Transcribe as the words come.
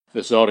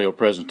This audio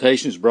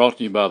presentation is brought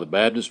to you by the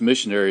Baptist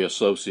Missionary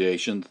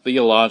Association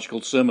Theological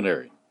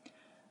Seminary.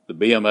 The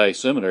BMA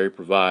Seminary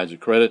provides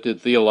accredited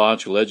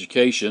theological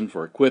education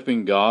for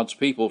equipping God's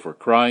people for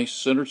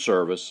Christ-centered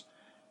service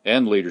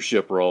and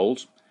leadership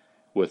roles,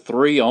 with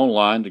 3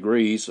 online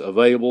degrees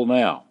available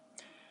now.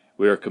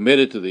 We are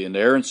committed to the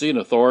inerrancy and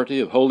authority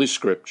of Holy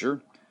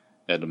Scripture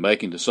and to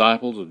making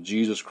disciples of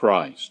Jesus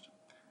Christ.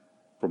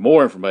 For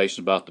more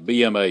information about the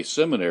BMA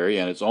Seminary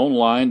and its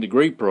online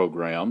degree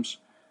programs,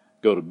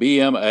 go to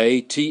bmats.edu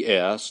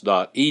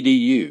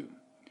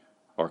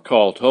or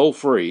call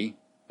toll-free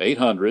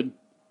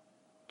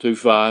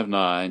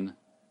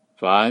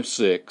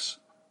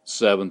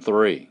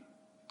 800-259-5673.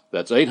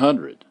 That's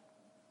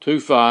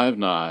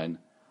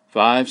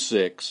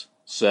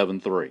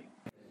 800-259-5673.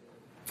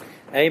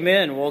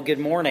 Amen. Well, good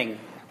morning.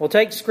 We'll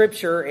take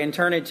Scripture and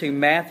turn it to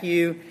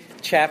Matthew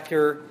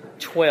chapter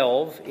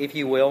 12, if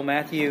you will.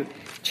 Matthew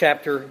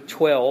chapter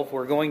 12.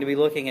 We're going to be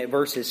looking at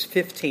verses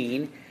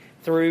 15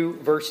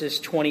 through verses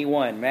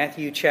 21.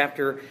 Matthew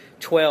chapter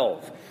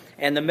 12.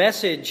 And the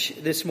message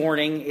this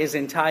morning is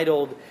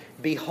entitled,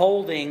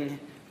 Beholding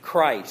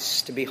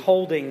Christ.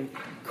 Beholding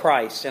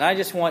Christ. And I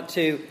just want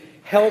to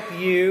help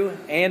you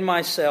and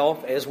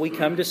myself as we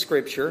come to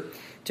Scripture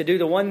to do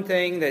the one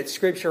thing that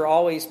Scripture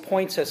always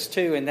points us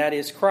to, and that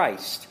is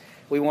Christ.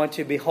 We want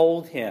to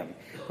behold Him.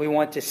 We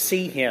want to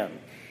see Him.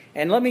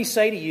 And let me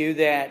say to you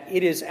that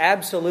it is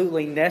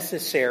absolutely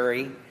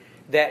necessary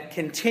that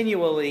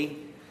continually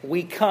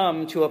we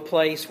come to a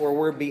place where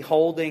we're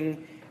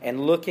beholding and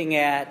looking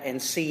at and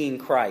seeing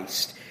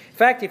Christ. In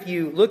fact, if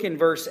you look in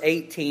verse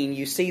 18,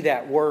 you see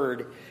that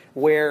word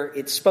where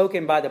it's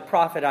spoken by the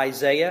prophet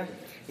Isaiah.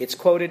 It's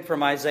quoted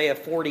from Isaiah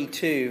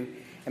 42.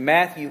 And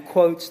Matthew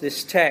quotes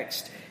this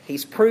text.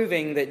 He's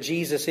proving that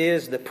Jesus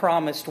is the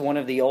promised one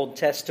of the Old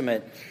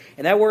Testament.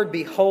 And that word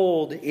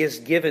behold is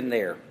given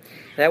there.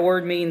 That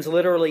word means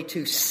literally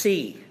to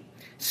see.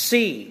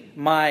 See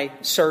my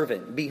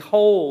servant.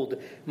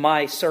 Behold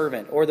my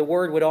servant. Or the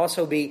word would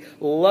also be,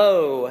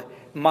 lo,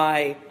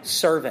 my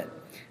servant.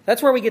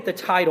 That's where we get the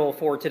title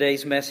for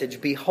today's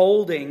message.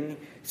 Beholding,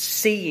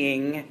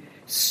 seeing,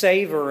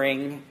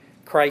 savoring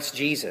Christ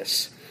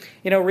Jesus.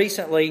 You know,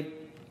 recently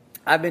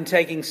I've been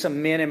taking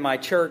some men in my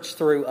church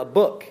through a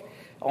book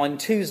on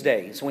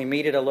Tuesdays. We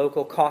meet at a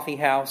local coffee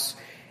house.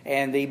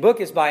 And the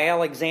book is by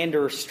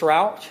Alexander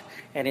Strauch.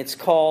 And it's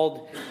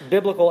called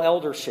Biblical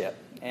Eldership.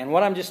 And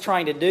what I'm just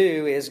trying to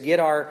do is get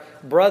our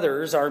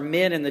brothers, our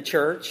men in the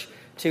church,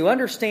 to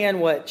understand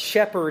what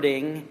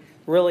shepherding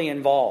really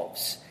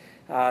involves.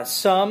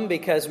 Some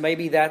because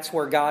maybe that's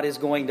where God is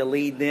going to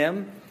lead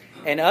them.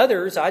 And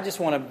others, I just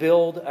want to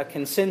build a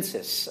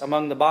consensus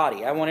among the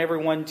body. I want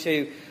everyone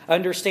to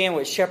understand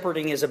what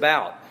shepherding is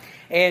about.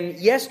 And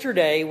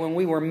yesterday, when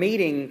we were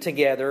meeting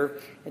together,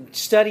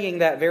 studying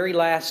that very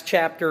last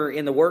chapter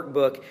in the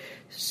workbook,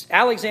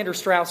 Alexander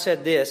Strauch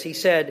said this. He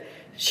said,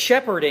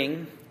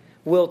 shepherding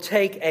will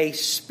take a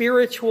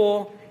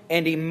spiritual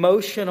and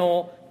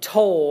emotional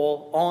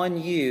toll on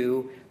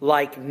you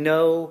like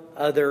no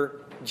other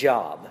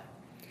job.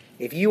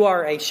 If you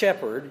are a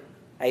shepherd,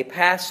 a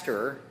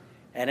pastor,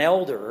 an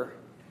elder,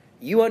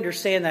 you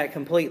understand that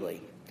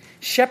completely.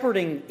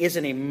 Shepherding is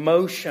an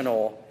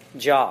emotional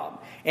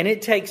job, and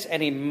it takes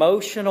an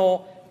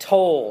emotional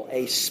toll,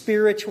 a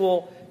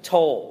spiritual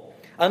toll.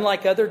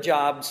 Unlike other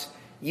jobs,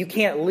 you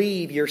can't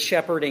leave your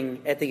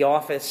shepherding at the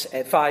office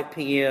at 5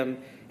 p.m.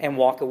 and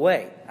walk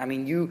away. I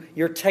mean,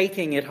 you're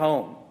taking it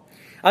home.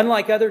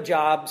 Unlike other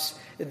jobs,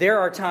 there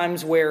are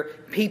times where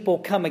people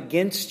come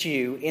against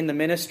you in the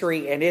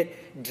ministry and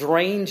it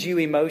drains you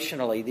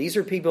emotionally. These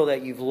are people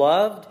that you've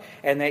loved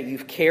and that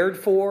you've cared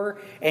for,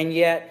 and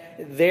yet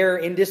they're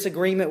in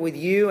disagreement with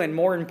you, and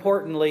more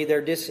importantly, they're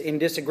in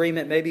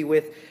disagreement maybe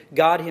with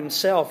God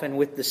Himself and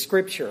with the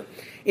Scripture.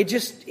 It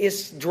just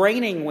is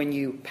draining when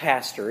you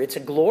pastor. It's a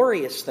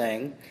glorious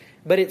thing,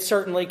 but it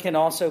certainly can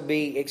also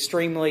be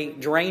extremely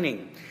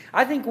draining.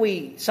 I think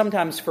we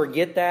sometimes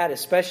forget that,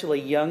 especially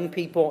young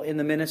people in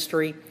the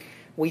ministry.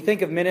 We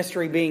think of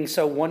ministry being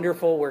so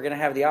wonderful. We're going to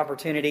have the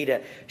opportunity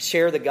to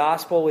share the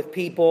gospel with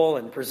people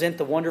and present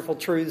the wonderful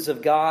truths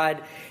of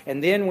God.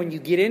 And then when you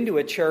get into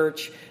a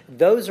church,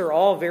 those are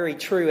all very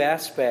true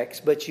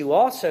aspects, but you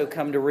also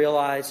come to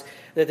realize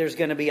that there's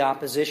going to be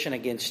opposition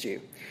against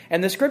you.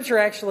 And the Scripture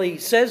actually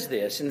says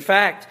this. In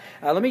fact,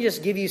 let me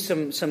just give you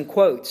some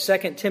quotes.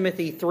 2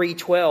 Timothy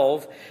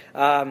 3:12,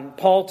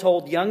 Paul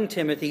told young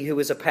Timothy, who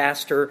was a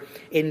pastor,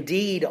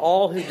 "Indeed,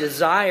 all who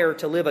desire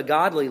to live a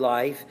godly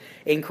life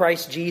in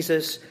Christ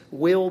Jesus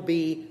will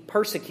be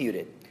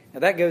persecuted." Now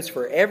that goes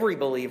for every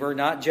believer,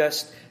 not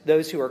just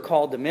those who are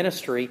called to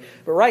ministry.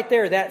 But right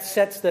there, that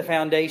sets the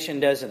foundation,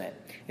 doesn't it?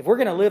 If we're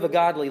going to live a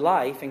godly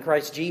life in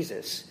Christ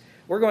Jesus,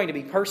 we're going to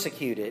be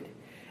persecuted.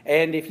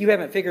 And if you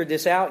haven't figured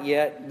this out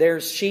yet,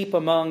 there's sheep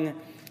among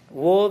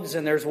wolves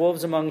and there's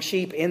wolves among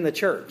sheep in the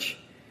church.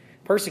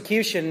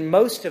 Persecution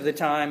most of the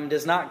time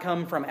does not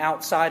come from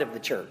outside of the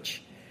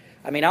church.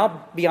 I mean,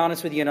 I'll be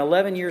honest with you, in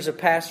 11 years of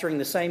pastoring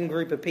the same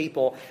group of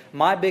people,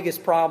 my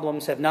biggest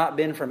problems have not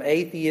been from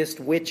atheists,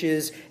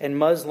 witches, and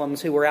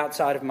Muslims who were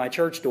outside of my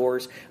church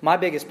doors. My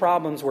biggest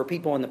problems were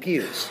people in the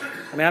pews.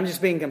 I mean, I'm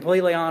just being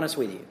completely honest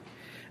with you.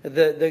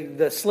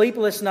 The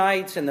sleepless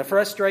nights and the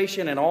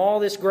frustration and all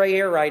this gray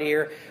hair right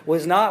here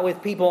was not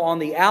with people on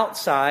the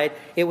outside.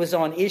 It was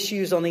on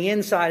issues on the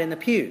inside in the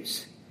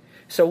pews.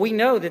 So we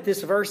know that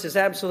this verse is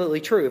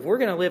absolutely true. If we're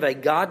going to live a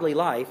godly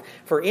life,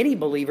 for any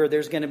believer,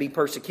 there's going to be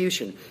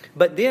persecution.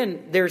 But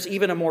then there's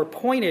even a more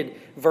pointed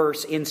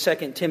verse in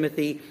 2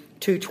 Timothy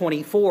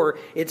 2:24.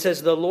 It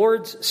says, the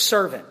Lord's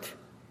servant.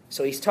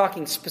 So he's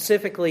talking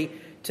specifically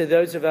to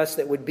those of us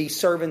that would be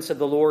servants of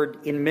the Lord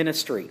in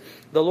ministry.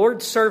 The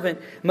Lord's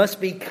servant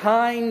must be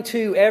kind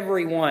to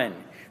everyone.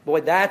 Boy,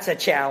 that's a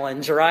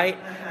challenge, right?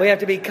 We have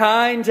to be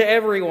kind to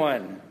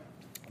everyone.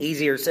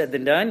 Easier said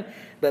than done,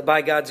 but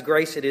by God's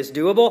grace it is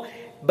doable.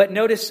 But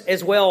notice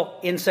as well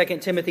in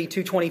 2 Timothy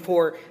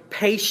 2:24,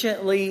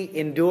 patiently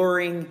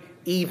enduring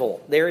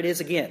evil. There it is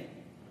again.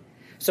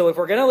 So if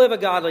we're going to live a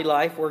godly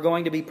life, we're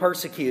going to be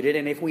persecuted.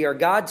 And if we are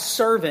God's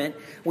servant,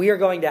 we are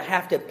going to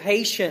have to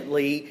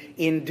patiently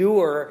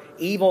endure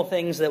evil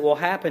things that will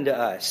happen to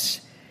us.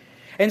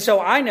 And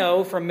so I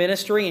know from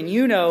ministry, and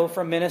you know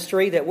from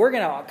ministry, that we're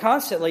going to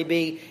constantly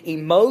be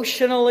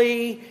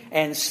emotionally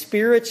and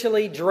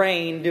spiritually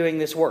drained doing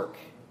this work.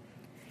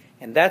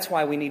 And that's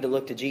why we need to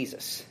look to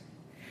Jesus.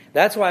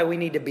 That's why we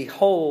need to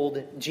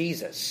behold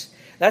Jesus.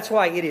 That's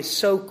why it is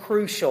so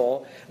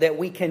crucial that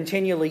we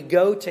continually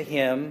go to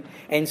Him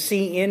and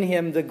see in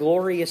Him the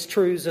glorious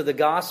truths of the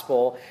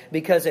gospel,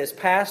 because as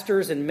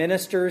pastors and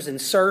ministers and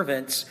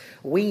servants,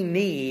 we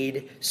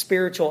need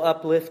spiritual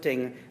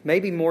uplifting,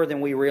 maybe more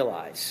than we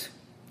realize.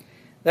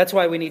 That's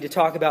why we need to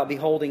talk about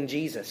beholding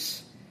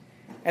Jesus.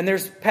 And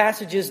there's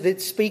passages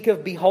that speak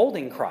of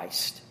beholding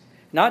Christ.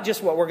 Not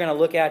just what we're going to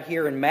look at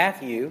here in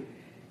Matthew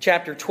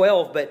chapter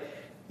 12, but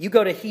you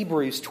go to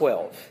Hebrews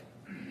 12.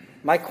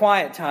 My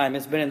quiet time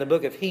has been in the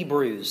book of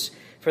Hebrews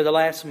for the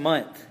last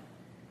month.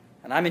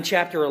 And I'm in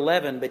chapter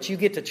 11, but you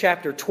get to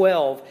chapter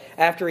 12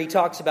 after he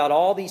talks about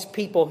all these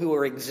people who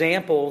are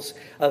examples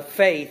of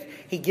faith.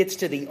 He gets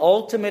to the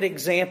ultimate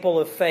example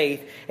of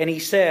faith, and he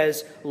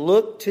says,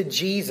 look to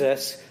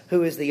Jesus,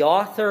 who is the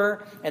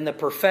author and the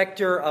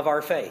perfecter of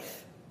our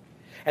faith.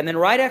 And then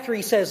right after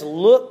he says,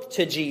 look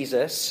to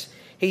Jesus,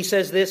 he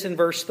says this in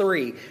verse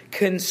 3,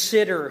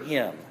 consider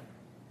Him.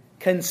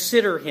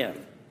 Consider Him,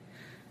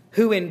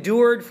 who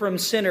endured from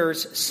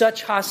sinners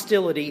such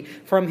hostility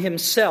from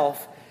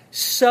Himself,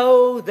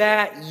 so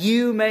that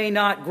you may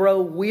not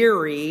grow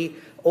weary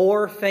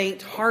or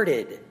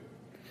faint-hearted.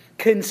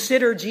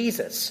 Consider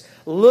Jesus.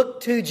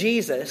 Look to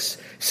Jesus,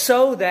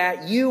 so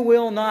that you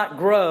will not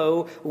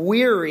grow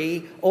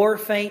weary or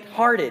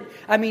faint-hearted.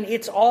 I mean,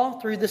 it's all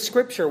through the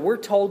Scripture. We're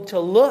told to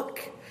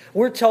look.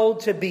 We're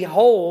told to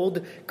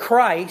behold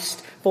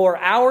Christ for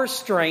our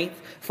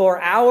strength, for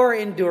our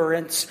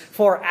endurance,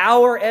 for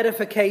our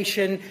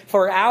edification,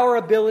 for our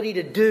ability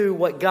to do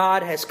what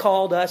God has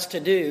called us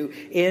to do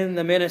in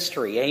the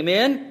ministry.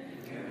 Amen?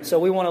 So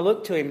we want to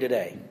look to Him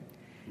today.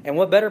 And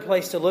what better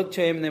place to look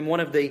to Him than one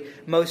of the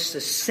most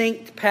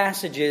succinct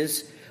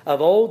passages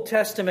of Old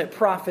Testament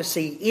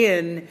prophecy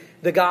in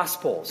the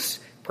Gospels,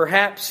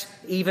 perhaps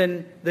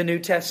even the New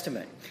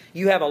Testament.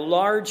 You have a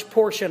large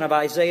portion of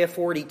Isaiah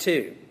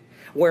 42,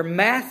 where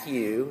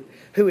Matthew,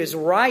 who is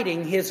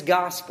writing his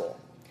Gospel,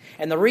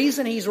 and the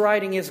reason he's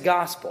writing his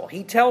Gospel,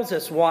 he tells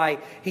us why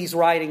he's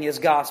writing his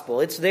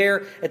Gospel. It's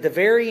there at the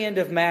very end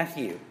of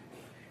Matthew.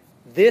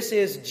 This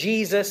is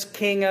Jesus,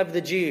 King of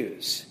the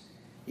Jews.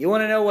 You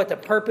want to know what the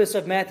purpose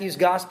of Matthew's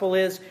Gospel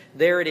is?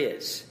 There it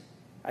is.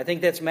 I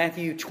think that's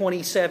Matthew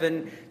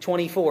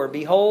 27:24.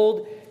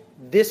 Behold,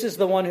 this is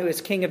the one who is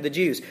King of the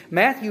Jews.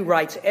 Matthew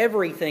writes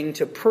everything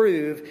to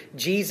prove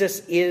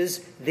Jesus is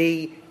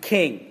the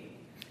King.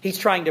 He's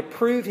trying to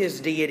prove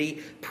His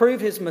deity,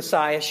 prove His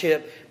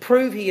messiahship,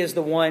 prove He is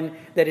the one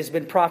that has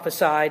been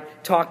prophesied,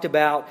 talked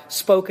about,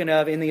 spoken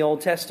of in the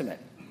Old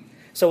Testament.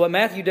 So what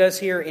Matthew does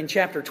here in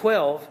chapter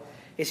 12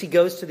 is he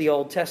goes to the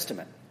Old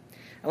Testament.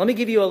 Now, let me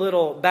give you a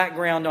little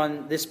background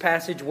on this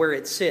passage where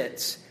it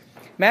sits.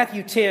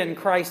 Matthew 10,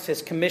 Christ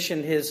has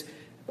commissioned His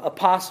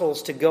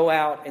apostles to go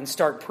out and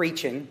start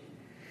preaching.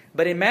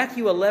 But in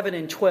Matthew 11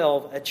 and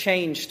 12, a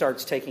change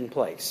starts taking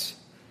place.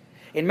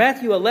 In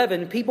Matthew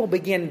 11, people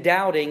begin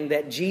doubting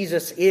that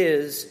Jesus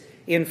is,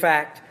 in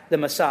fact, the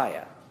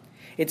Messiah.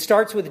 It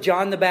starts with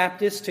John the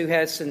Baptist, who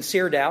has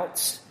sincere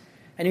doubts,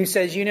 and who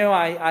says,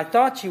 I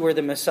thought you were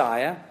the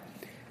Messiah.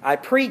 I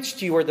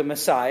preached you were the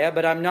Messiah,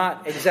 but I'm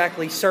not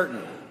exactly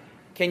certain.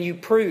 Can you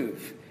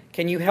prove?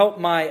 Can you help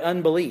my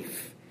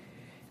unbelief?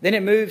 Then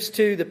it moves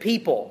to the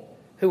people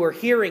who are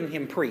hearing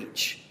Him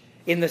preach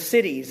in the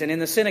cities and in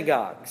the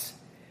synagogues.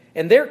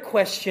 And they're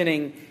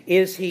questioning,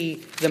 is He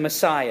the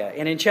Messiah?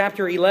 And in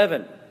chapter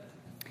 11,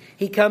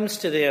 He comes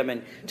to them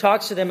and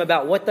talks to them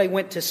about what they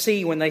went to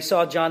see when they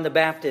saw John the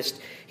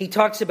Baptist. He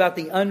talks about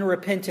the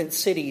unrepentant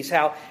cities,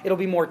 how it'll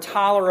be more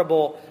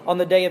tolerable on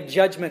the day of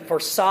judgment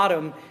for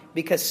Sodom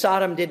because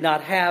Sodom did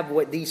not have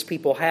what these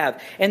people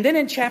have. And then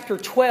in chapter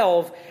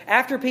 12,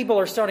 after people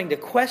are starting to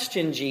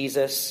question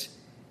Jesus,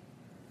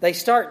 they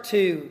start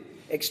to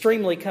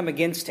extremely come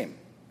against him.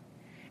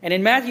 And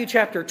in Matthew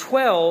chapter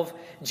 12,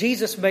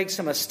 Jesus makes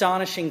some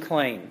astonishing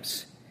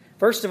claims.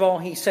 First of all,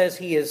 he says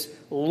he is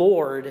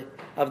Lord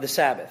of the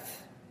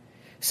Sabbath.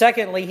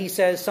 Secondly, he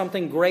says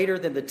something greater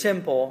than the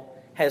temple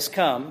has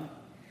come.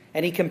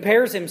 And he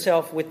compares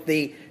himself with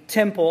the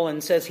temple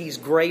and says he's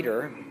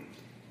greater.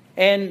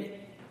 And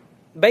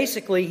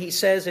basically, he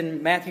says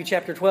in Matthew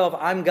chapter 12,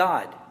 I'm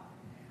God.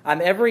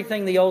 I'm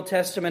everything the Old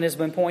Testament has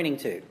been pointing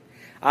to.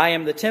 I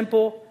am the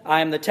temple.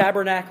 I am the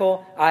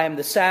tabernacle. I am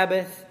the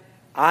Sabbath.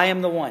 I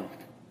am the one.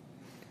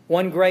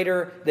 One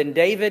greater than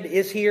David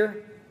is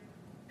here,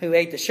 who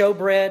ate the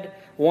showbread.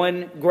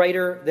 One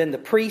greater than the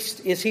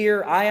priest is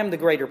here. I am the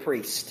greater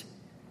priest.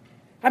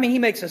 I mean, he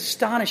makes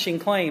astonishing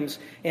claims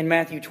in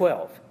Matthew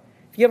 12.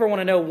 If you ever want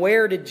to know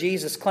where did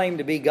Jesus claim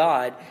to be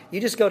God, you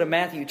just go to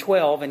Matthew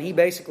 12 and he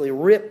basically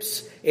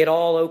rips it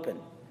all open.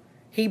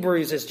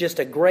 Hebrews is just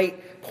a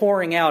great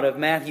pouring out of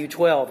Matthew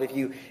 12 if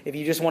you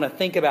just want to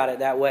think about it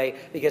that way,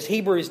 because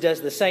Hebrews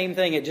does the same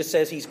thing. It just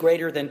says he's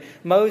greater than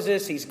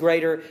Moses, he's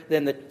greater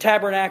than the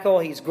tabernacle,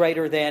 he's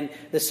greater than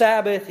the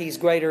Sabbath, he's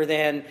greater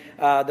than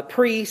the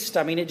priest.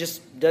 I mean, it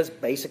just does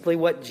basically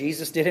what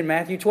Jesus did in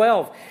Matthew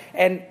 12.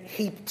 And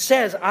he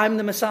says, I'm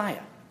the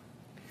Messiah.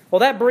 Well,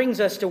 that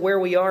brings us to where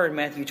we are in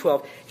Matthew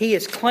 12. He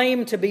is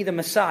claimed to be the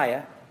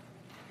Messiah,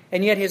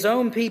 and yet his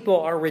own people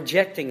are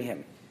rejecting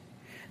him.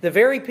 The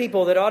very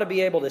people that ought to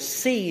be able to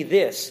see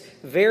this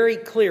very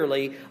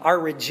clearly are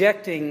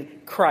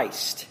rejecting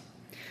Christ.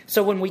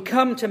 So when we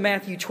come to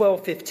Matthew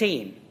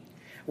 12:15,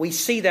 we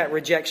see that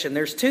rejection.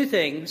 There's two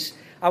things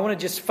I want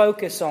to just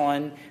focus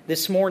on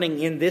this morning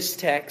in this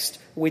text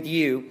with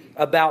you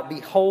about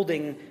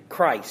beholding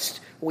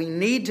Christ. We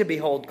need to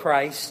behold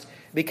Christ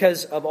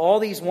because of all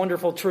these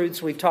wonderful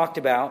truths we've talked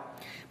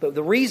about. But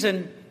the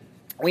reason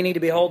we need to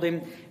behold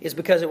him is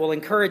because it will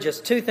encourage us.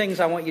 Two things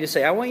I want you to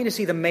see. I want you to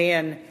see the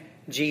man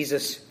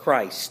Jesus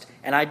Christ.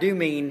 And I do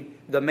mean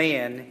the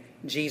man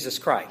Jesus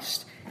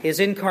Christ. His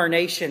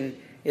incarnation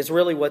is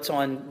really what's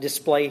on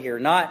display here.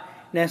 Not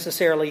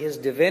necessarily his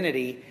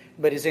divinity,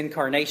 but his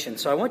incarnation.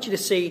 So I want you to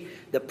see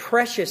the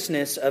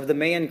preciousness of the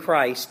man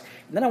Christ.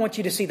 And then I want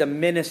you to see the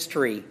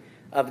ministry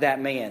of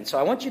that man. So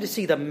I want you to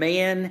see the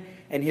man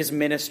and his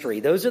ministry.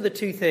 Those are the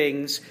two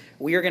things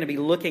we are going to be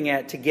looking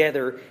at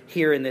together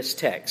here in this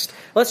text.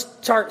 Let's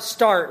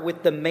start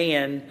with the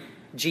man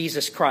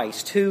Jesus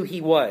Christ, who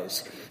he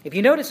was. If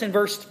you notice in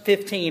verse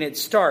 15, it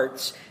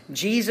starts,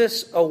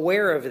 Jesus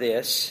aware of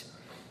this,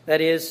 that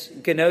is,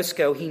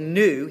 gnosko, he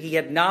knew, he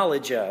had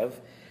knowledge of,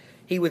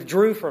 he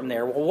withdrew from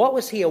there. Well, what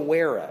was he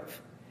aware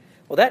of?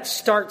 Well, that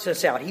starts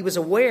us out. He was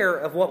aware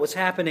of what was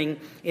happening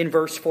in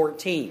verse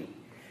 14.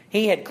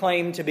 He had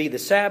claimed to be the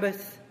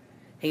Sabbath.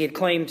 He had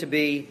claimed to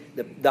be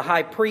the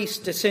high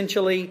priest,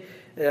 essentially,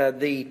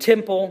 the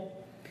temple.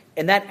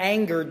 And that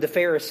angered the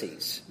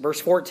Pharisees. Verse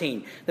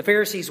 14, the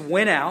Pharisees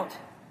went out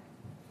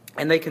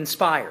and they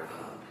conspired.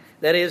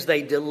 That is,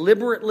 they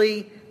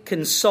deliberately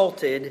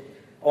consulted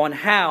on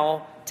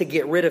how to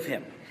get rid of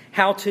him,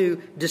 how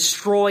to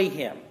destroy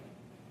him.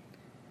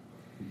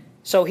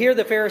 So here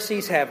the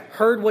Pharisees have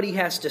heard what he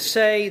has to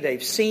say.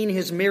 They've seen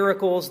his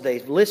miracles.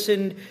 They've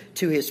listened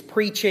to his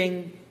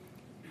preaching.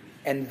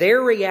 And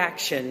their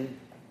reaction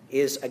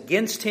is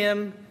against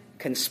him,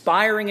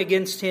 conspiring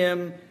against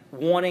him,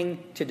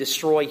 wanting to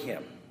destroy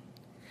him.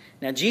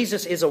 Now,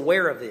 Jesus is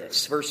aware of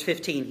this. Verse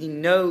 15, he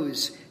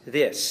knows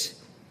this.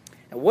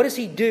 And what does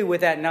he do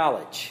with that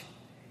knowledge?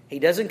 He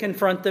doesn't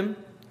confront them.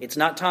 It's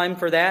not time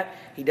for that.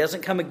 He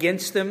doesn't come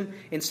against them.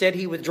 Instead,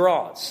 he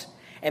withdraws.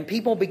 And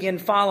people begin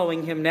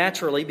following him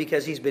naturally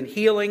because he's been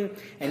healing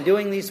and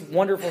doing these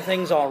wonderful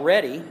things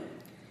already.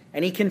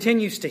 And he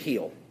continues to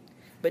heal.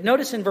 But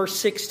notice in verse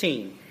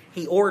 16,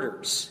 he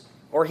orders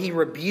or he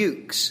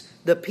rebukes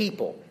the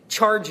people,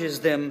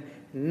 charges them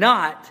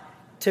not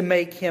to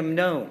make him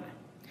known.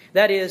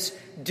 That is,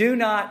 do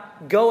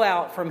not go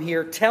out from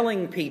here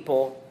telling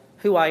people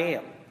who I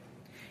am.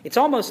 It's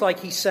almost like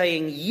he's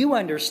saying, you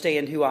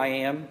understand who I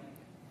am,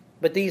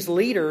 but these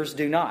leaders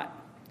do not.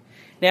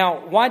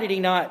 Now, why did he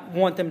not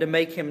want them to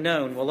make him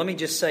known? Well, let me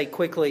just say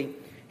quickly,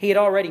 he had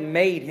already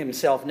made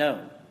himself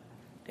known.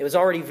 It was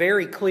already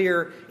very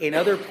clear in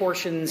other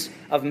portions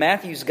of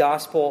Matthew's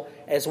gospel,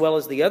 as well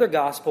as the other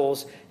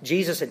gospels,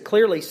 Jesus had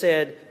clearly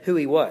said who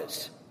he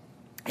was.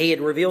 He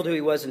had revealed who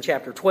he was in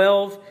chapter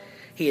 12.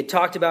 He had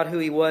talked about who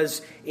he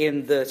was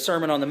in the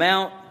Sermon on the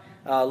Mount.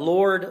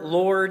 Lord,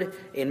 Lord.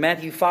 In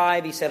Matthew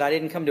 5, he said, I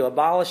didn't come to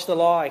abolish the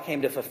law, I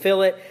came to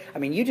fulfill it. I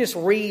mean, you just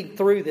read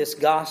through this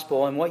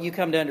gospel, and what you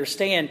come to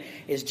understand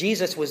is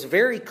Jesus was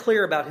very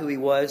clear about who he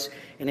was.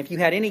 And if you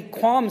had any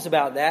qualms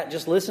about that,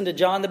 just listen to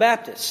John the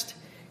Baptist.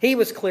 He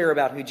was clear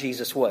about who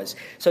Jesus was.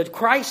 So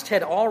Christ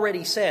had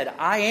already said,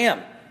 I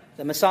am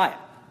the Messiah.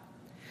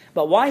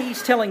 But why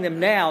he's telling them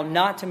now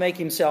not to make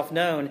himself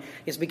known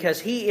is because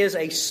he is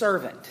a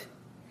servant.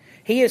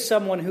 He is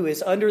someone who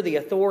is under the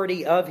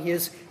authority of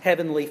his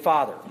heavenly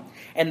Father.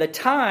 And the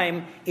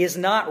time is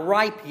not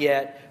ripe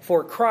yet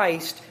for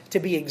Christ to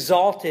be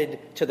exalted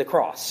to the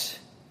cross.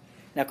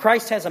 Now,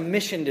 Christ has a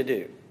mission to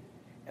do.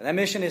 And that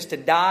mission is to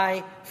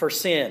die for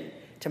sin,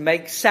 to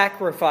make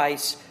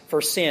sacrifice for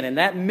sin. And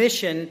that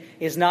mission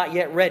is not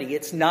yet ready.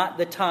 It's not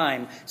the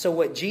time. So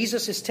what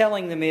Jesus is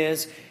telling them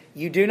is,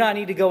 you do not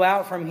need to go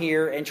out from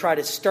here and try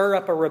to stir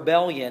up a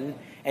rebellion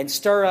and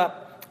stir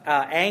up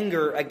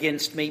anger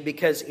against me,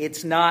 because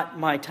it's not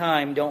my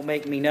time. Don't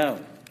make me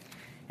known.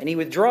 And he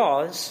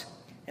withdraws.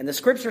 And the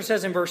scripture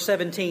says in verse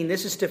 17,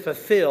 this is to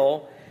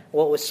fulfill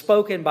what was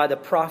spoken by the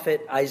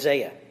prophet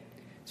Isaiah.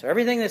 So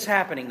everything that's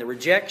happening, the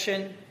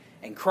rejection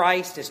and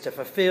Christ, is to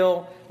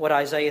fulfill what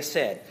Isaiah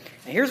said.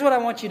 And here's what I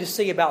want you to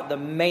see about the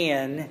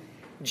man,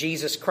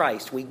 Jesus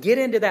Christ. We get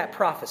into that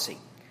prophecy.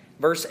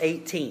 Verse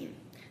 18.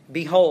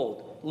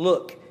 Behold,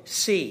 look,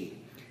 see.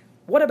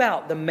 What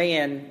about the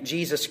man,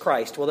 Jesus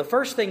Christ? Well, the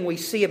first thing we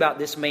see about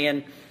this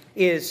man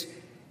is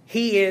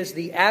he is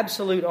the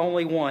absolute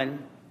only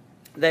one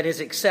that is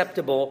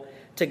acceptable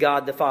to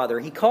God the Father.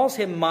 He calls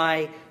him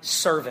my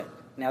servant.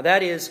 Now,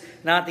 that is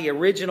not the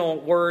original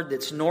word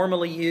that's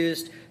normally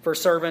used for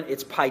servant.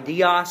 It's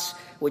paidios,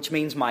 which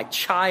means my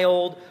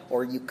child,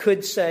 or you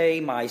could say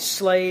my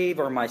slave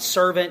or my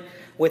servant,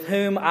 with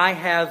whom I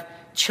have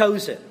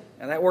chosen.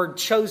 And that word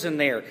chosen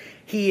there,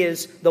 he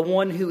is the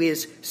one who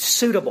is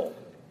suitable.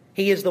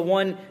 He is the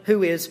one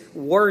who is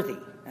worthy.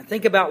 And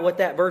think about what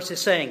that verse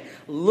is saying.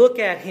 Look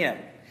at him.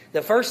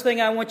 The first thing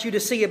I want you to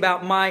see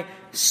about my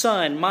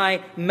son,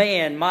 my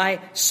man, my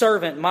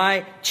servant,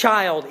 my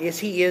child is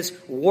he is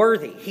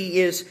worthy.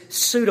 He is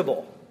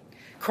suitable.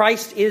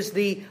 Christ is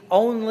the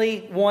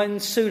only one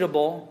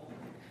suitable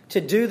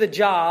to do the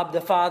job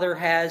the Father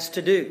has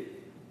to do.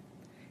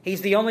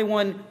 He's the only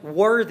one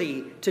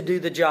worthy to do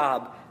the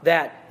job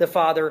that the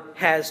Father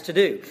has to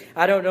do.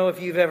 I don't know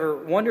if you've ever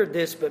wondered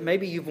this, but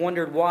maybe you've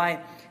wondered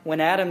why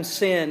when Adam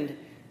sinned,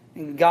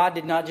 God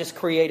did not just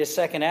create a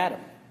second Adam.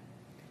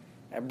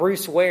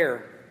 Bruce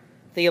Ware,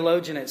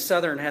 theologian at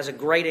Southern, has a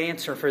great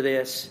answer for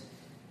this.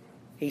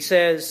 He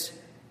says,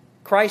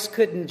 Christ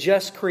couldn't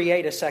just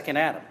create a second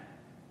Adam.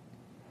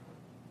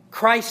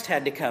 Christ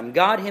had to come.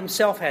 God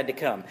Himself had to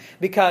come,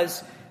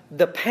 because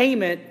the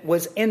payment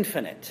was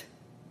infinite.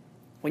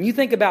 When you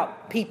think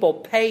about people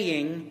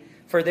paying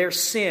for their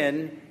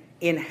sin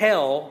in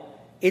hell,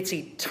 it's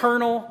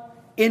eternal,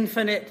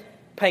 infinite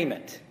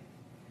payment.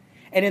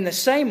 And in the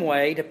same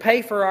way, to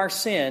pay for our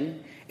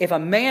sin, if a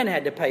man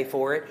had to pay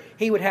for it,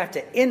 he would have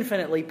to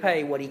infinitely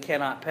pay what he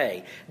cannot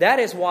pay. That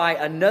is why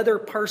another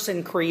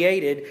person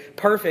created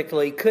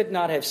perfectly could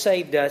not have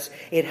saved us.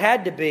 It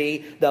had to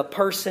be the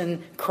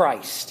person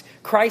Christ.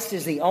 Christ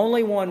is the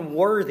only one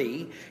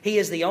worthy. He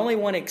is the only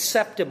one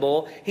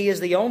acceptable. He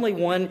is the only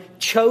one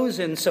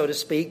chosen, so to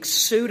speak,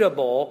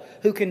 suitable,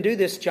 who can do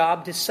this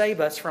job to save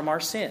us from our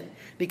sin,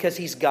 because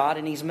He's God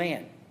and He's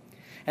man.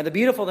 And the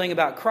beautiful thing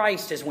about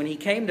Christ is when He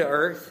came to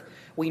earth,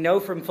 we know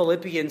from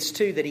Philippians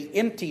 2 that He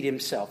emptied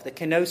Himself, the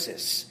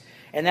kenosis.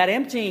 And that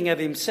emptying of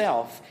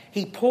Himself,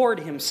 He poured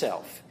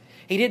Himself.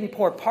 He didn't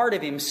pour part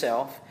of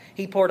Himself.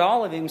 He poured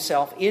all of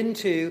Himself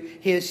into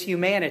His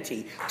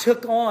humanity,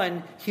 took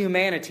on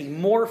humanity,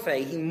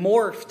 morphe. He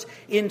morphed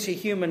into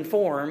human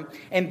form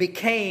and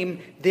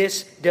became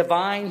this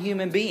divine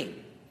human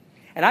being.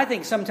 And I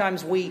think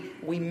sometimes we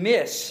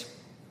miss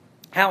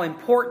how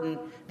important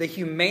the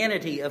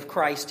humanity of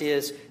Christ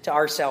is to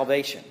our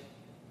salvation.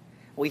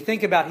 We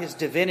think about His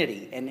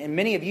divinity, and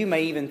many of you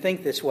may even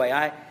think this way.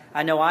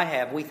 I know I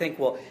have. We think,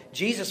 well,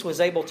 Jesus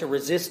was able to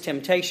resist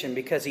temptation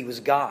because He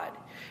was God.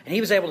 And He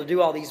was able to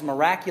do all these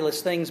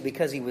miraculous things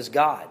because He was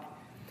God.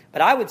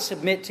 But I would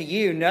submit to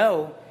you,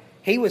 no,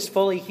 He was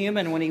fully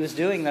human when He was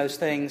doing those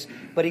things,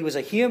 but He was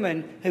a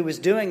human who was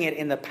doing it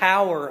in the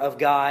power of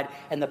God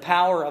and the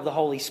power of the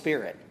Holy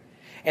Spirit.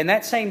 And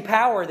that same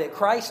power that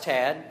Christ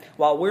had,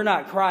 while we're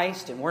not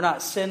Christ and we're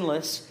not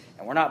sinless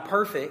and we're not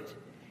perfect,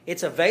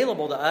 it's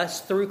available to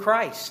us through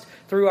Christ,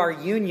 through our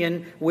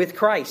union with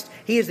Christ.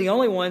 He is the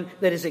only one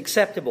that is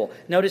acceptable.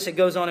 Notice it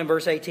goes on in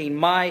verse 18,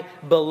 my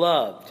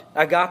beloved,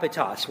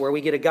 agapetos, where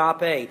we get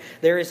agape.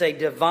 There is a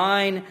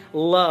divine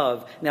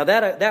love. Now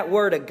that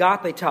word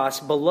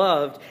agapetos,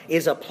 beloved,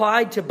 is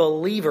applied to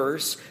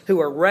believers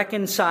who are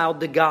reconciled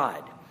to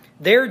God.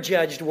 They're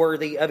judged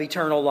worthy of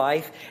eternal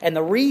life. And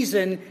the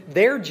reason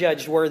they're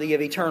judged worthy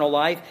of eternal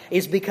life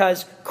is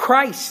because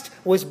Christ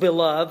was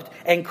beloved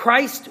and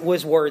Christ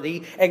was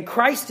worthy and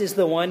Christ is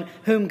the one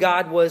whom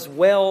God was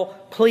well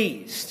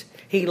pleased.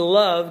 He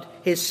loved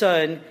His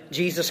Son,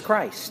 Jesus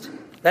Christ.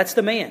 That's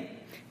the man.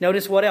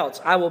 Notice what else?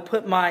 I will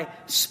put my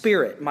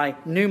spirit, my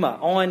pneuma,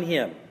 on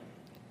Him.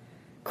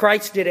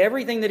 Christ did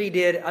everything that He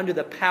did under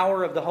the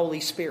power of the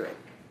Holy Spirit.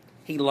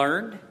 He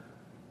learned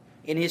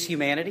in His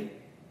humanity.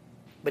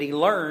 But He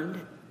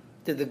learned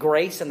through the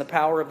grace and the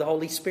power of the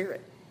Holy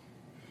Spirit.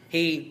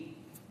 He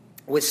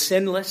was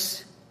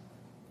sinless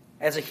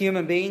as a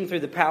human being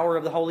through the power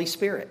of the Holy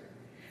Spirit.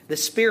 The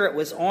Spirit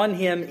was on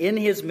Him in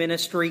His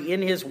ministry,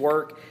 in His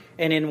work,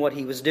 and in what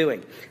he was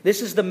doing.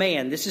 This is the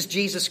man. This is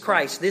Jesus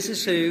Christ. This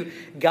is who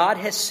God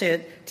has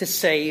sent to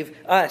save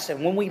us.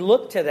 And when we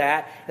look to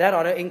that, that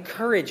ought to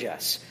encourage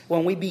us.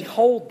 When we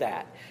behold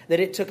that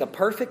it took a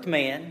perfect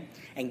man,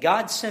 and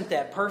God sent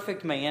that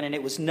perfect man, and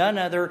it was none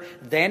other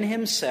than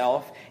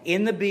himself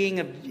in the being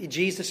of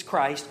Jesus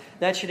Christ,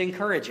 that should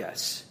encourage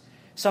us.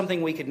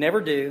 Something we could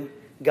never do,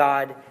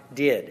 God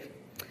did.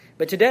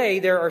 But today,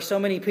 there are so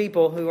many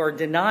people who are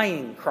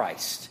denying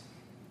Christ.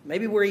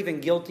 Maybe we're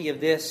even guilty of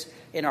this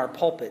in our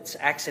pulpits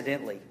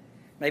accidentally.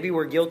 Maybe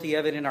we're guilty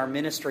of it in our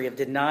ministry of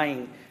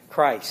denying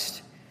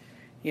Christ.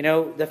 You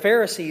know, the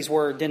Pharisees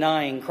were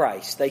denying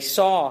Christ. They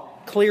saw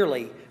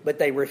clearly, but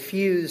they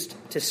refused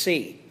to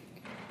see.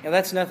 Now,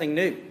 that's nothing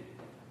new.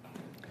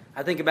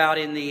 I think about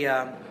in the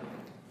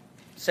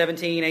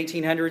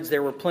 1800s,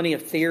 there were plenty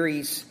of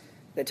theories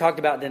that talked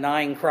about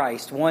denying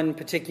Christ. One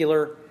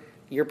particular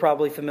you're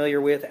probably familiar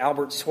with,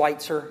 Albert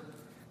Schweitzer,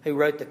 who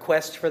wrote The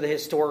Quest for the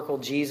Historical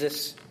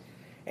Jesus.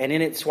 And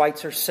in it,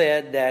 Schweitzer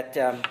said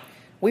that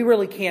we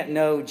really can't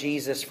know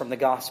Jesus from the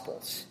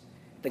Gospels.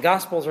 The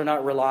Gospels are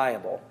not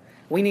reliable.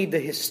 We need the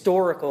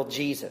historical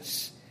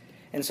Jesus.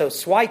 And so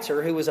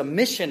Schweitzer, who was a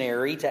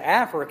missionary to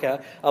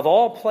Africa, of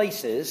all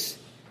places,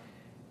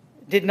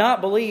 did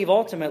not believe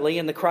ultimately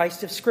in the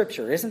Christ of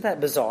Scripture. Isn't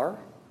that bizarre?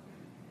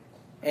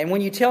 And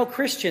when you tell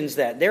Christians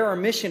that, there are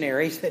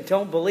missionaries that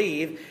don't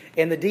believe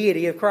in the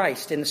deity of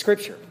Christ in the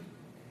Scripture.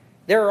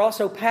 There are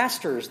also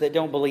pastors that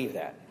don't believe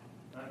that.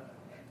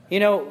 You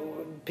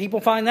know, people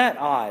find that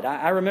odd.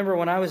 I remember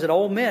when I was at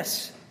Ole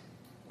Miss,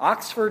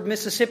 Oxford,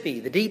 Mississippi,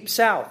 the Deep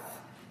South.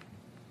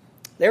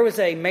 There was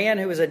a man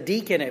who was a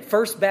deacon at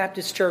First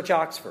Baptist Church,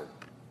 Oxford.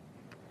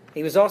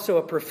 He was also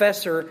a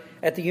professor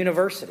at the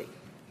university.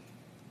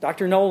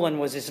 Dr. Nolan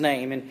was his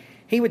name, and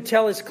he would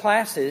tell his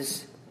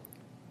classes,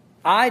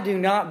 I do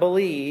not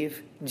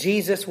believe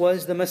Jesus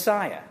was the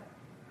Messiah.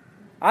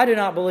 I do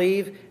not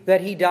believe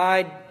that he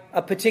died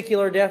a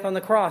particular death on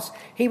the cross.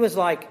 He was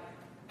like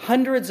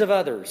hundreds of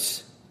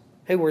others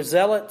who were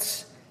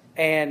zealots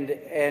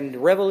and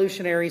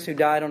revolutionaries who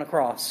died on a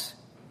cross.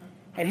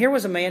 And here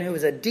was a man who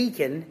was a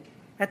deacon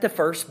at the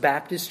First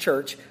Baptist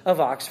Church of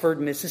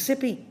Oxford,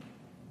 Mississippi.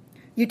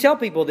 You tell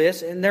people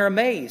this and they're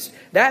amazed.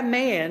 That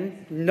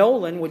man,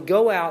 Nolan, would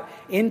go out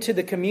into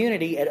the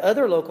community at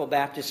other local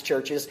Baptist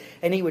churches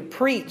and he would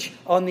preach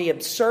on the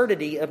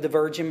absurdity of the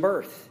virgin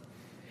birth.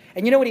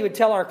 And you know what he would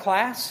tell our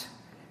class?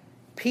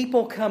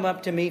 People come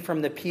up to me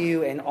from the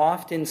pew and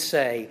often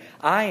say,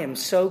 I am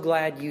so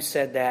glad you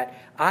said that.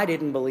 I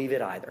didn't believe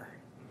it either.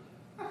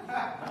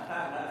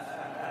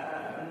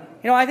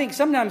 You know, I think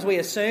sometimes we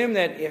assume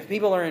that if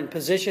people are in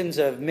positions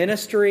of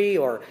ministry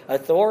or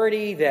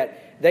authority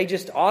that they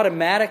just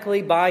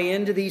automatically buy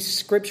into these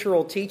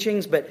scriptural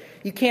teachings, but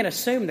you can't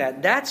assume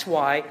that. That's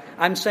why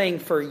I'm saying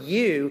for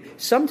you,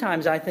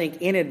 sometimes I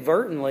think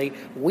inadvertently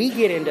we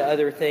get into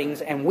other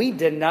things and we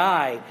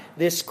deny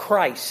this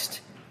Christ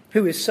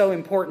who is so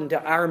important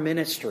to our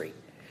ministry.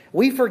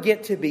 We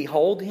forget to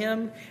behold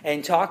Him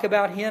and talk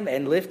about Him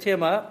and lift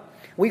Him up.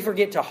 We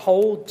forget to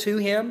hold to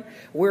Him.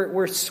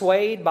 We're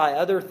swayed by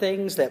other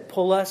things that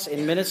pull us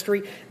in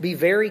ministry. Be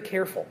very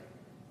careful.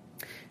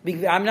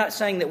 I'm not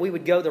saying that we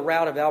would go the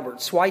route of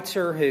Albert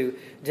Schweitzer, who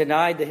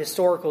denied the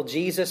historical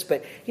Jesus,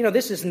 but you know,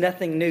 this is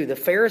nothing new. The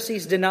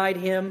Pharisees denied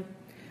Him.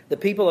 The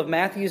people of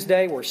Matthew's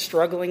day were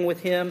struggling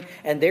with Him,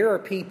 and there are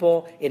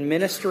people in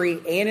ministry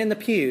and in the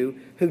pew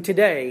who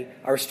today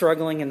are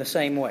struggling in the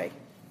same way.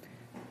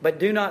 But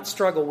do not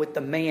struggle with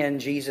the man,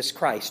 Jesus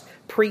Christ.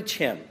 Preach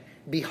Him.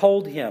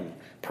 Behold Him.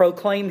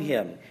 Proclaim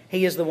Him.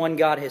 He is the one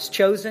God has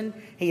chosen.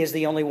 He is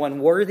the only one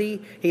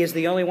worthy. He is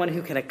the only one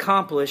who can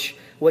accomplish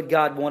what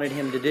God wanted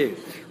Him to do.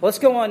 Let's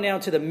go on now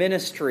to the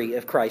ministry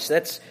of Christ.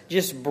 That's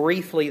just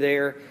briefly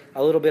there,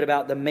 a little bit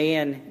about the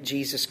man,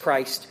 Jesus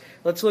Christ.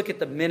 Let's look at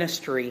the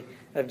ministry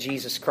of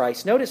Jesus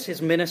Christ. Notice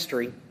His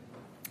ministry.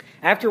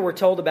 After we're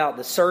told about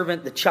the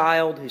servant, the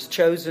child who's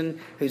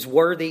chosen, who's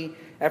worthy,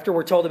 after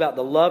we're told about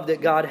the love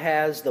that God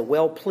has, the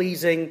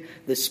well-pleasing,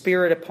 the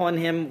Spirit upon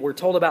Him, we're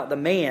told about the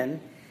man.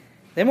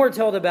 Then we're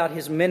told about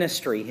His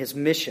ministry, His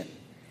mission.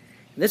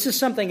 This is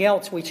something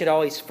else we should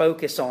always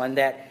focus on,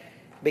 that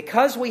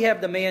because we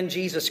have the man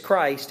Jesus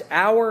Christ,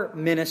 our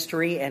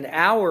ministry and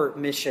our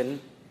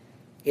mission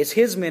is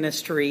His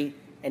ministry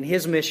and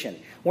His mission.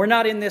 We're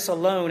not in this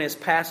alone as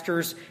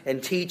pastors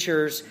and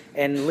teachers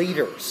and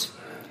leaders.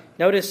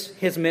 Notice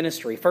His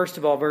ministry. First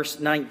of all, verse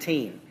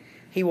 19.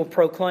 He will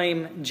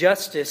proclaim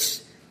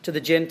justice to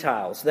the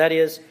Gentiles. That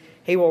is,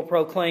 He will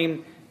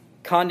proclaim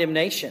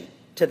condemnation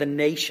to the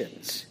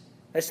nations.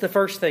 That's the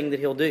first thing that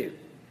He'll do.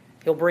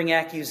 He'll bring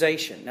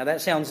accusation. Now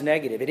that sounds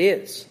negative. It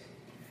is.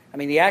 I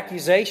mean, the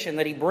accusation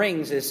that He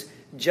brings is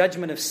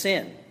judgment of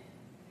sin.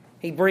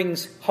 He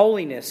brings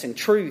holiness and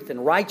truth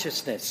and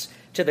righteousness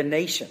to the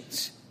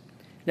nations.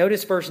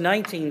 Notice verse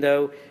 19,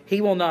 though,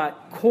 He will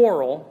not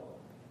quarrel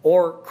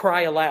or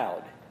cry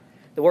aloud.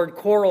 The word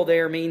quarrel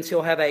there means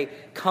He'll have a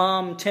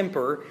calm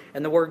temper,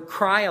 and the word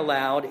cry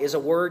aloud is a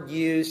word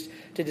used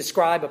to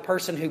describe a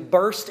person who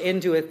bursts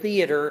into a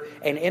theater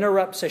and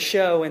interrupts a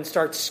show and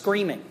starts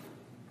screaming.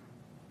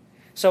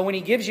 So when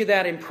he gives you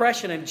that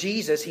impression of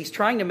Jesus, he's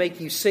trying to make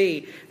you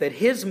see that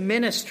his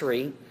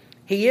ministry,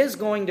 he is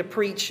going to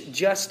preach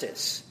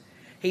justice.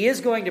 He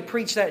is going to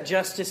preach that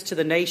justice to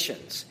the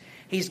nations.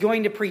 He's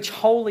going to preach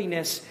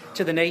holiness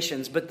to the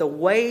nations. But the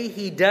way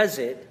he does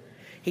it,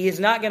 he is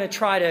not going to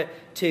try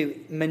to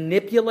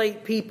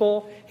manipulate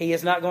people. He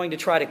is not going to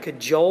try to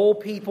cajole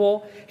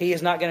people. He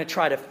is not going to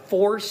try to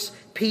force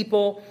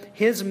people.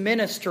 His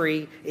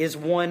ministry is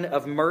one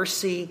of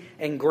mercy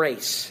and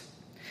grace.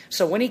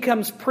 So when he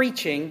comes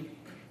preaching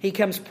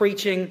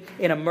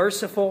in a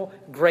merciful,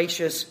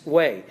 gracious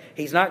way.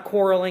 He's not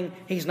quarreling.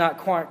 He's not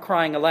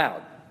crying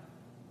aloud.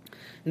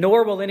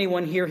 Nor will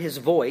anyone hear his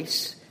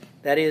voice,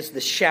 that is, the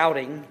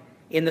shouting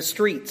in the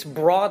streets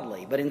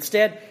broadly. But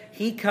instead,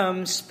 he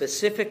comes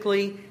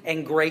specifically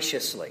and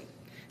graciously.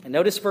 And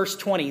notice verse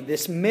 20.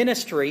 This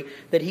ministry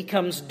that he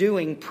comes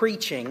doing,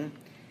 preaching,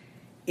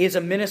 is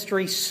a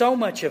ministry so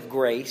much of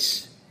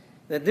grace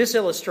that this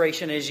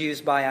illustration is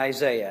used by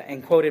Isaiah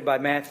and quoted by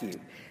Matthew.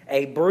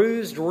 A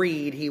bruised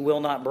reed he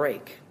will not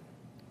break.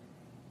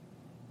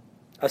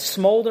 A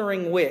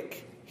smoldering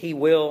wick he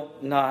will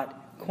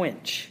not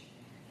quench.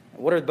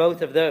 What are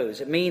both of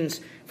those? It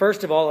means,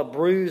 first of all, a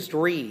bruised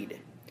reed.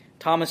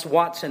 Thomas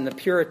Watson, the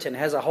Puritan,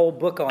 has a whole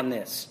book on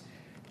this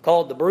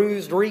called The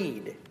Bruised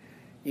Reed.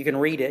 You can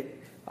read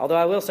it. Although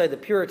I will say the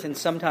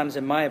Puritans sometimes,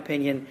 in my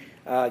opinion,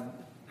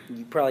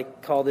 you probably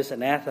call this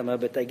anathema,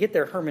 but they get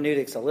their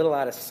hermeneutics a little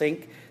out of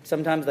sync.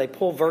 Sometimes they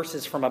pull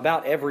verses from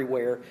about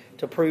everywhere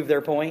to prove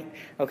their point.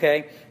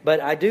 Okay? But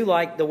I do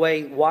like the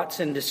way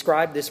Watson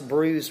described this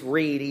bruised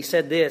reed. He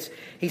said this.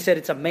 He said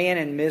it's a man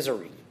in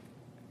misery.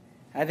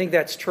 I think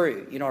that's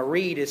true. You know, a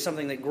reed is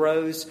something that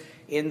grows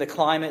in the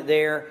climate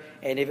there,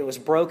 and if it was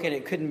broken,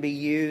 it couldn't be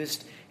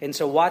used. And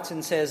so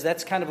Watson says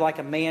that's kind of like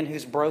a man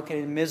who's broken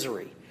in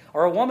misery,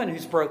 or a woman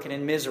who's broken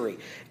in misery.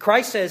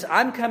 Christ says,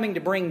 I'm coming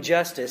to bring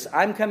justice.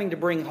 I'm coming to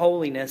bring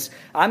holiness.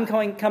 I'm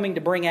coming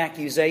to bring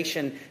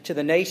accusation to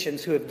the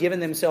nations who have given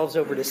themselves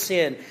over to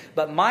sin.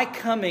 But my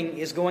coming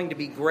is going to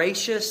be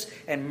gracious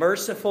and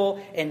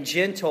merciful and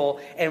gentle.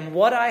 And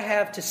what I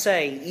have to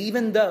say,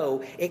 even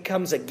though it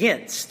comes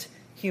against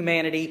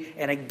humanity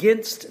and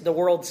against the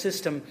world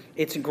system,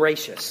 it's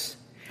gracious.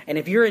 And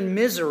if you're in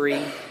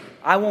misery,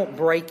 I won't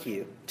break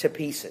you to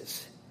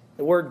pieces.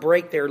 The word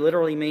break there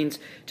literally means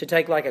to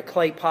take like a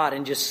clay pot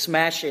and just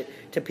smash it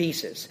to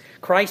pieces.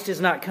 Christ is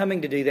not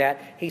coming to do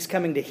that. He's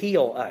coming to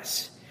heal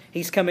us.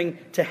 He's coming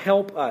to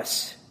help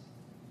us.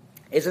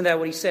 Isn't that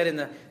what he said in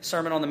the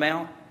Sermon on the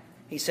Mount?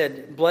 He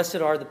said, blessed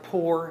are the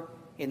poor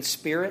in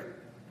spirit.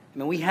 I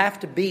mean, we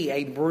have to be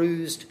a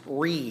bruised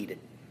reed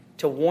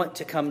to want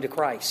to come to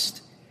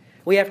Christ.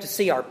 We have to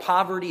see our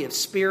poverty of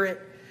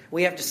spirit.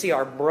 We have to see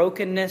our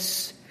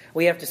brokenness.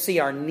 We have to see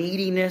our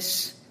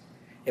neediness.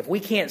 If we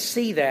can't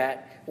see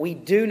that, we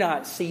do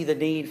not see the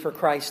need for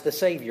Christ the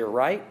Savior,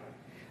 right?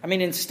 I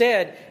mean,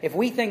 instead, if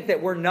we think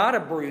that we're not a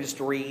bruised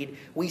reed,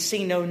 we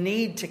see no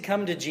need to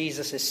come to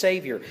Jesus as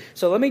Savior.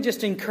 So let me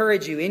just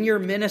encourage you, in your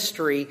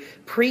ministry,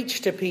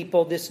 preach to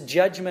people this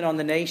judgment on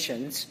the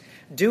nations.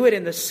 Do it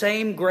in the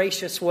same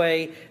gracious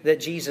way that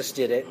Jesus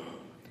did it.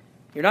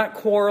 You're not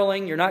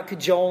quarreling, you're not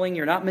cajoling,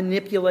 you're not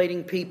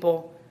manipulating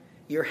people.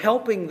 You're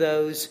helping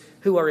those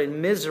who are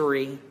in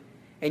misery,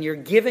 and you're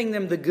giving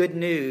them the good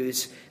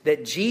news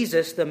that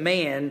Jesus, the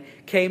man,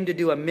 came to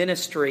do a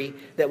ministry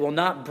that will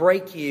not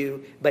break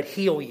you, but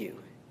heal you.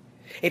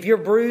 If you're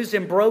bruised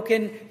and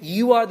broken,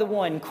 you are the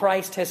one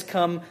Christ has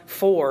come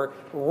for.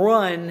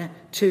 Run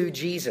to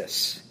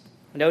Jesus.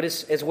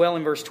 Notice as well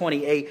in verse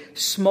 20, a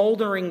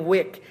smoldering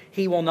wick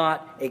he will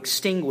not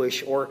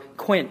extinguish or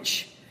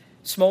quench.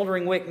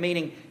 Smoldering wick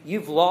meaning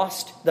you've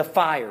lost the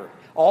fire.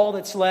 All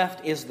that's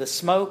left is the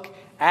smoke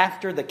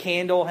after the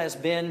candle has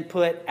been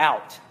put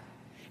out.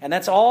 And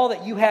that's all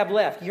that you have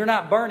left. You're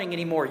not burning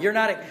anymore. You're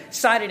not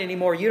excited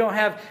anymore. You don't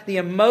have the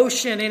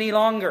emotion any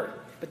longer.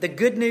 But the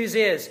good news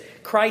is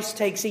Christ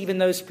takes even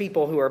those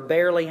people who are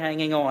barely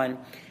hanging on,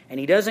 and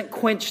He doesn't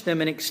quench them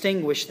and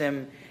extinguish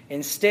them.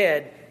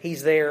 Instead,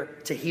 He's there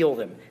to heal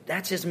them.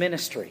 That's His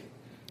ministry.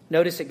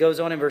 Notice it goes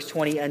on in verse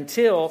 20,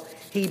 until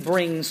He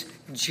brings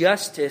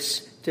justice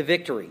to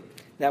victory.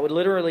 That would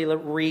literally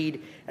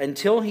read,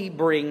 until He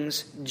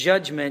brings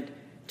judgment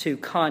to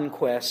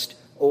conquest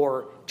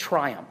or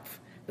triumph.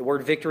 The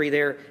word victory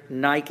there,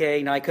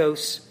 Nike,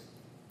 Nikos,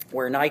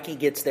 where Nike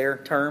gets their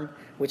term,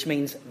 which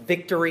means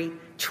victory,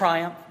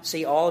 triumph.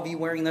 See, all of you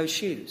wearing those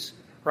shoes,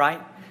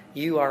 right?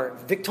 You are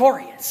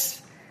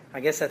victorious. I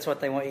guess that's what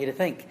they want you to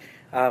think.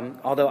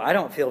 Although I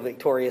don't feel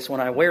victorious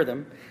when I wear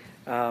them.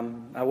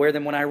 I wear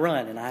them when I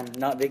run, and I'm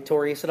not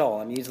victorious at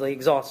all. I'm usually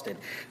exhausted.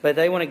 But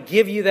they want to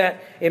give you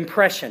that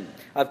impression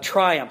of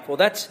triumph. Well,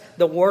 that's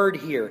the word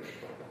here.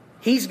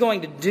 He's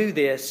going to do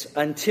this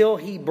until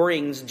He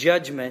brings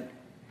judgment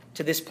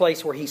to this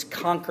place where He's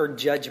conquered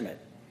judgment.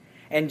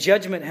 And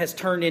judgment has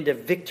turned into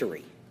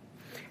victory.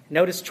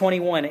 Notice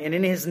 21, and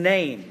in His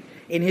name,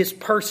 in His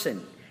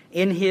person,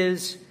 in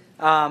His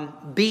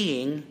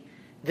being,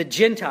 the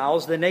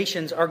Gentiles, the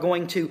nations, are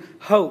going to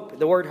hope.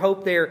 The word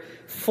hope there,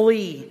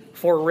 flee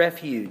for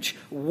refuge.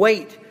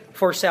 Wait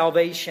for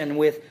salvation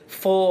with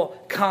full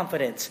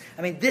confidence.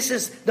 I mean, this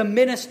is the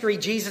ministry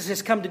Jesus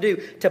has come to do,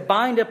 to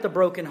bind up the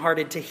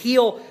brokenhearted, to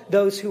heal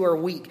those who are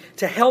weak,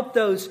 to help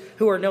those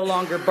who are no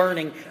longer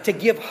burning, to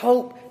give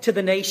hope to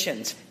the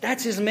nations.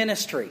 That's His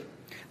ministry.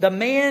 The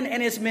man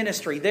and his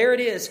ministry. There it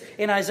is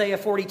in Isaiah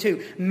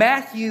 42.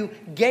 Matthew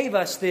gave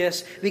us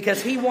this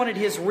because he wanted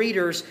his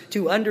readers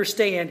to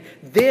understand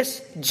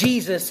this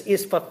Jesus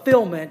is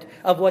fulfillment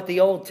of what the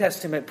Old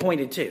Testament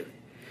pointed to.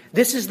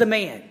 This is the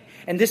man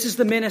and this is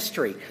the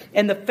ministry.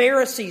 And the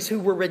Pharisees who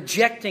were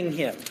rejecting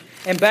him,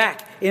 and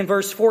back in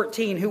verse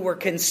 14, who were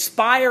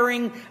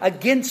conspiring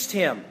against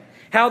him,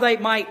 how they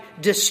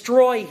might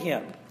destroy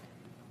him.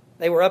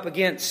 They were up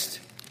against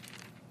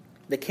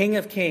the King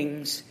of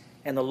Kings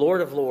and the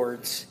Lord of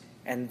Lords,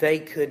 and they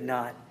could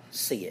not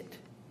see it.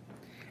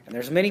 And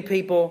there's many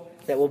people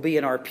that will be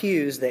in our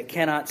pews that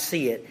cannot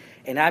see it.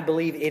 And I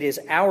believe it is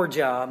our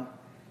job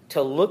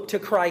to look to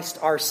Christ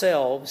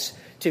ourselves,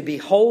 to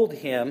behold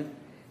Him,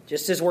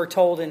 just as we're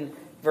told in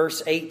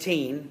verse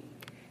 18,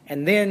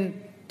 and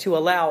then to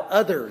allow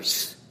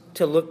others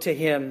to look to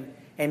Him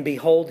and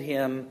behold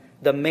Him,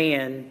 the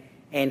man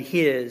and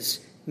His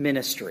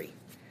ministry.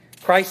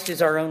 Christ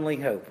is our only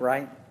hope,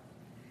 right?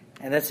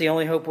 And that's the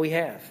only hope we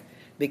have.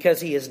 Because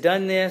He has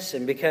done this,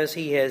 and because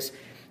He has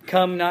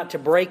come not to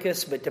break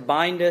us, but to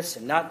bind us,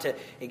 and not to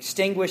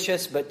extinguish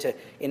us, but to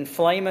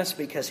inflame us,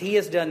 because He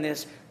has done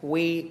this,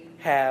 we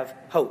have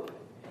hope.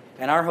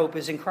 And our hope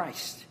is in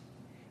Christ.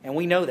 And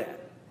we know that.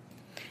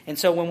 And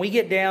so when we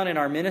get down in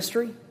our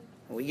ministry,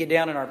 when we get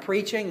down in our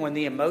preaching, when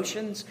the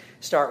emotions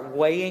start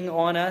weighing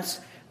on us,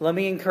 let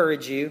me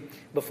encourage you,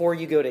 before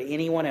you go to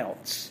anyone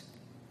else,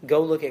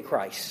 go look at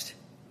Christ,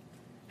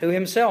 who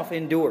Himself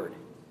endured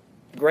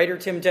greater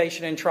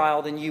temptation and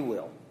trial than you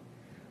will.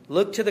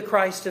 Look to the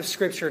Christ of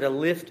Scripture to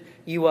lift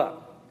you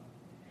up.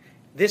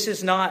 This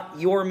is not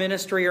your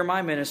ministry or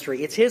my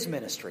ministry. It's His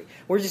ministry.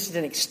 We're just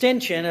an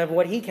extension of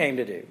what He came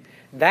to do.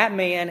 That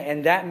man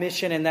and that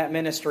mission and that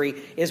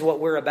ministry is what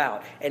we're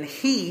about. And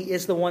He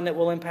is the one that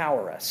will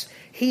empower us.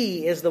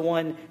 He is the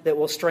one that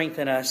will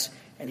strengthen us.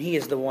 And He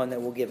is the one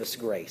that will give us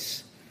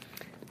grace.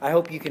 I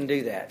hope you can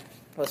do that.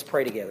 Let's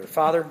pray together.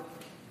 Father,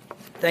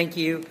 thank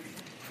You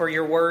for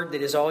Your word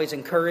that is always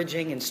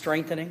encouraging and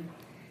strengthening.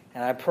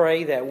 And I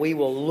pray that we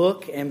will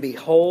look and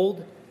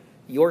behold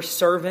Your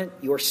servant,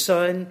 Your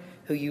Son,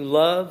 who You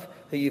love,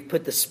 who You've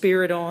put the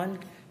Spirit on,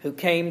 who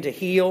came to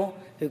heal,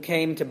 who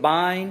came to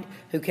bind,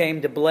 who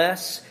came to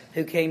bless,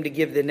 who came to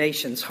give the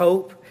nations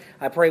hope.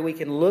 I pray we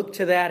can look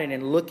to that, and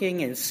in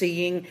looking and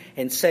seeing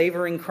and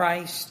savoring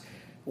Christ,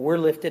 we're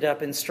lifted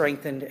up and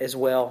strengthened as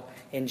well.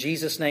 In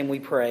Jesus' name we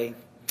pray.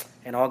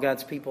 And all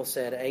God's people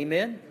said,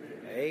 Amen.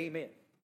 Amen.